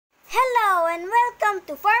Welcome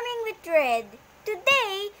to Farming with Red.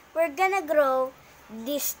 Today, we're gonna grow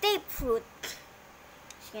this tape fruit.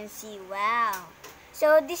 As you can see, wow.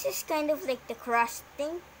 So this is kind of like the crust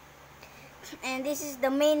thing. And this is the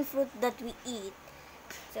main fruit that we eat.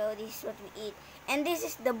 So this is what we eat. And this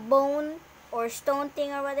is the bone or stone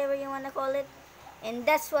thing or whatever you want to call it. And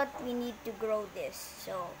that's what we need to grow this.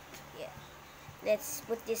 So, yeah. Let's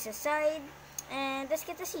put this aside. And let's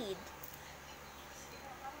get the seed.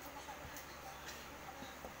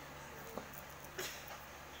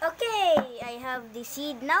 Okay, I have the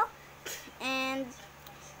seed now. And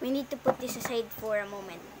we need to put this aside for a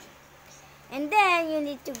moment. And then you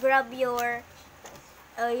need to grab your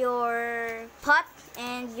pot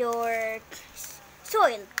and your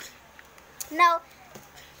soil. Now,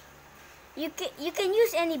 you can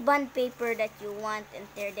use any bond paper that you want and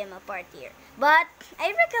tear them apart here. But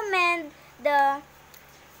I recommend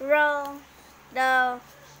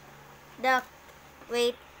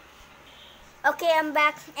wait. Okay, I'm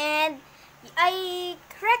back, and I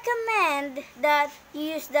recommend that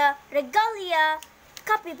you use the Regalia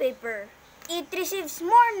copy paper. It receives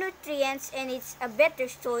more nutrients and it's a better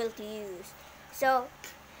soil to use. So,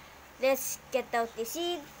 let's get out the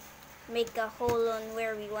seed, make a hole on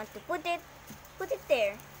where we want to put it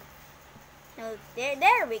there. No,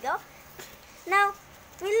 there we go. Now,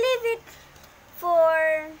 we leave it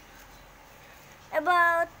for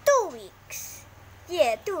about 2 weeks.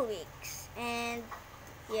 Yeah, 2 weeks. And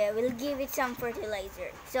yeah, we'll give it some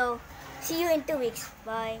fertilizer. So, see you in 2 weeks.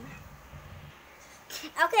 Bye.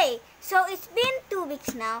 Okay, so it's been 2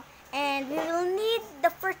 weeks now, and we will need the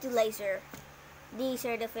fertilizer. These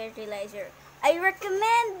are the fertilizer. I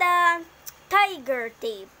recommend the tiger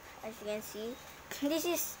tape. As you can see, this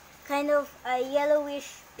is kind of a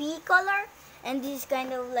yellowish pea color, and this is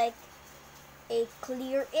kind of like a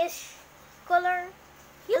clearish color.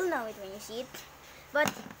 You'll know it when you see it. But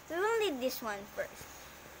we will need this one first.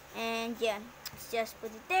 And yeah, let's just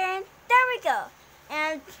put it there, and there we go.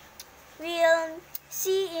 And we'll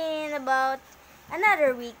see in about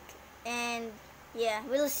another week. And yeah,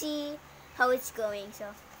 we'll see how it's going.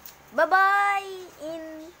 So, bye-bye.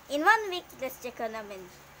 In 1 week, let's check on them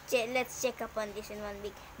and let's check up on this in 1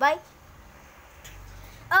 week. Bye.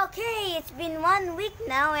 Okay, it's been 1 week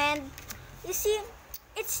now, and you see,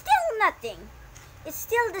 it's still nothing. It's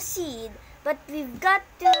still the seed. But we've got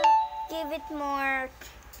to give it more,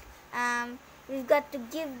 we've got to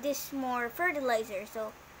give this more fertilizer.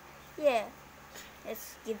 So, yeah,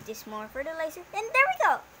 let's give this more fertilizer. And there we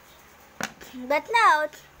go. But now,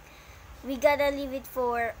 we gotta leave it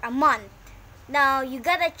for a month. Now, you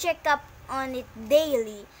gotta check up on it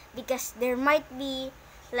daily because there might be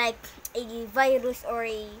like a virus or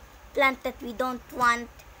a plant that we don't want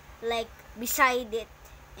like beside it.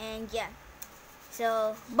 And yeah,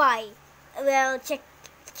 so bye. Well, check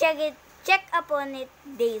up on it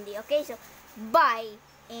daily. Okay, so bye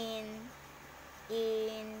in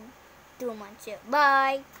 2 months. Yeah,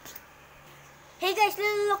 bye. Hey guys,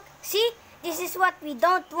 look, see, this is what we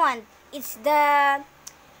don't want. It's the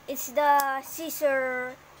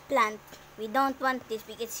scissor plant. We don't want this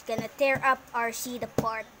because it's gonna tear up our seed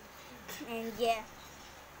apart. And yeah,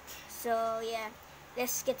 so yeah,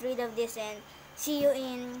 let's get rid of this and see you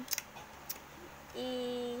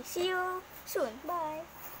soon. Bye.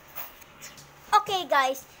 Okay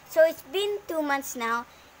guys, so it's been 2 months now,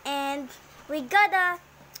 and we gotta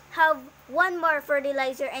have one more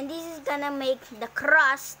fertilizer, and this is gonna make the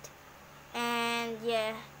crust. And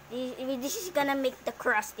yeah, this is gonna make the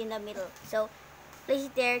crust in the middle. So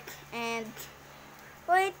place it there and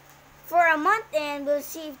wait for a month, and we'll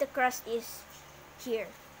see if the crust is here.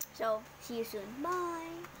 So see you soon.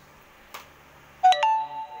 Bye.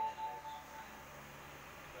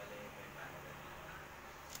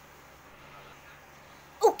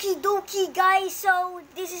 Okie dokie guys, so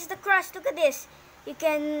this is the crust. Look at this. You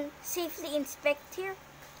can safely inspect here.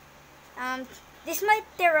 This might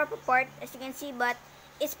tear up apart as you can see, but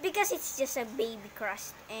it's because it's just a baby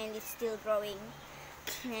crust and it's still growing.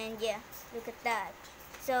 And yeah, look at that.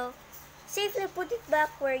 So safely put it back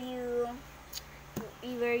where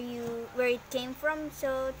it came from.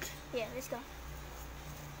 So yeah, let's go.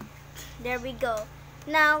 There we go.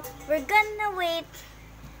 Now we're gonna wait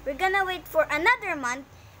for another month,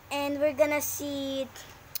 and we're gonna see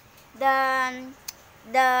the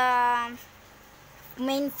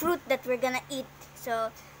main fruit that we're gonna eat.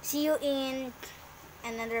 So see you in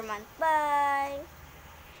another month. Bye.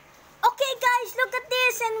 Okay guys, look at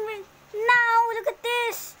this, and now look at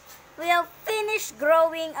this. We have finished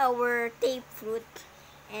growing our tape fruit,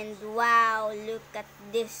 and wow, look at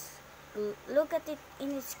this. Look at it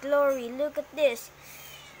in its glory. Look at this.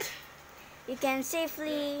 you can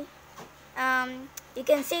safely you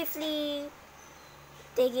can safely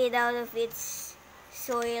take it out of its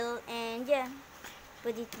soil and yeah,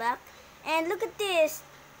 put it back. And look at this.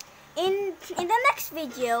 In the next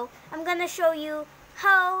video, I'm gonna show you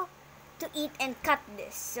how to eat and cut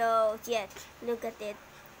this. So yeah, look at it.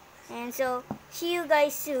 And so see you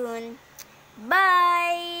guys soon.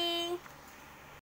 Bye.